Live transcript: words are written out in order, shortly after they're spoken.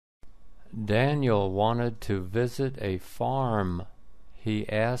Daniel wanted to visit a farm. He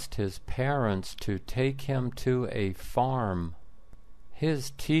asked his parents to take him to a farm.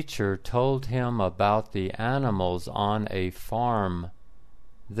 His teacher told him about the animals on a farm.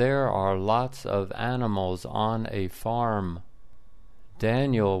 There are lots of animals on a farm.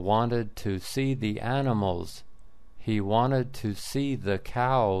 Daniel wanted to see the animals. He wanted to see the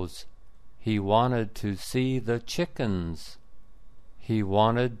cows. He wanted to see the chickens. He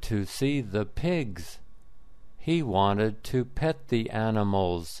wanted to see the pigs. He wanted to pet the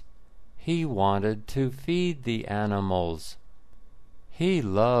animals. He wanted to feed the animals. He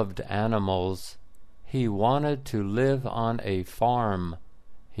loved animals. He wanted to live on a farm.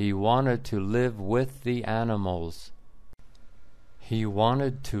 He wanted to live with the animals. He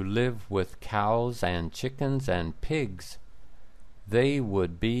wanted to live with cows and chickens and pigs. They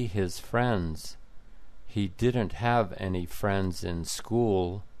would be his friends. He didn't have any friends in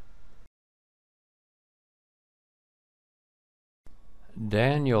school.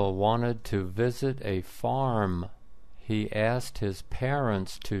 Daniel wanted to visit a farm. He asked his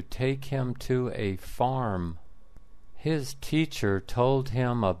parents to take him to a farm. His teacher told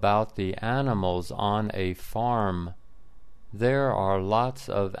him about the animals on a farm. There are lots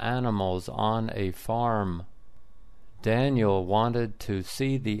of animals on a farm. Daniel wanted to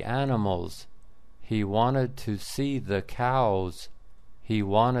see the animals. He wanted to see the cows. He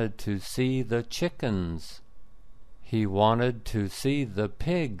wanted to see the chickens. He wanted to see the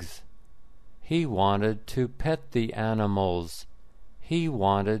pigs. He wanted to pet the animals. He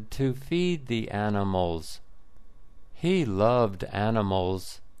wanted to feed the animals. He loved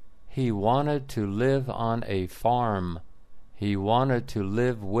animals. He wanted to live on a farm. He wanted to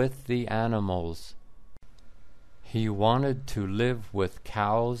live with the animals. He wanted to live with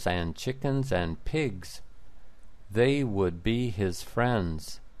cows and chickens and pigs. They would be his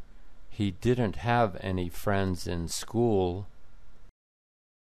friends. He didn't have any friends in school.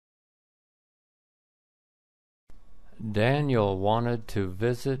 Daniel wanted to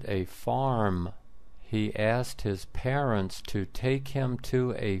visit a farm. He asked his parents to take him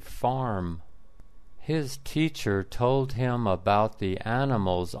to a farm. His teacher told him about the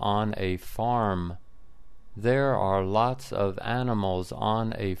animals on a farm. There are lots of animals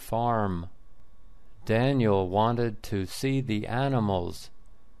on a farm. Daniel wanted to see the animals.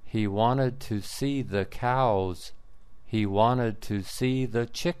 He wanted to see the cows. He wanted to see the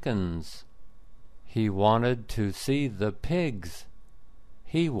chickens. He wanted to see the pigs.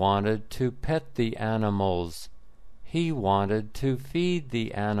 He wanted to pet the animals. He wanted to feed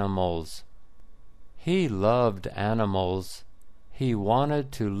the animals. He loved animals. He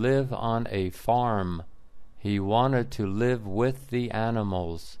wanted to live on a farm. He wanted to live with the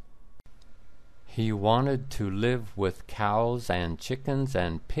animals. He wanted to live with cows and chickens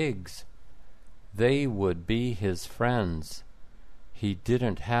and pigs. They would be his friends. He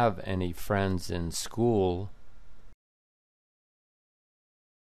didn't have any friends in school.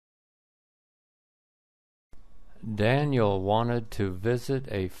 Daniel wanted to visit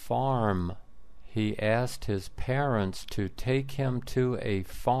a farm. He asked his parents to take him to a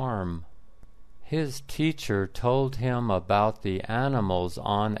farm. His teacher told him about the animals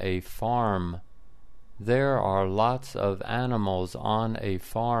on a farm. There are lots of animals on a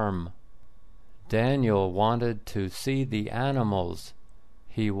farm. Daniel wanted to see the animals.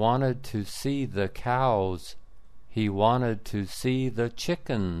 He wanted to see the cows. He wanted to see the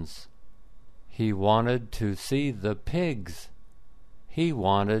chickens. He wanted to see the pigs. He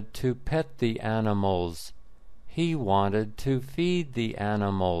wanted to pet the animals. He wanted to feed the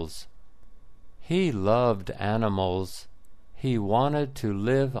animals. He loved animals. He wanted to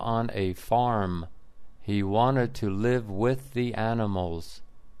live on a farm. He wanted to live with the animals.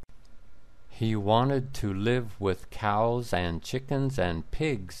 He wanted to live with cows and chickens and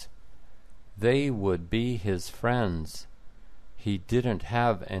pigs. They would be his friends. He didn't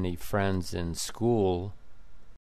have any friends in school.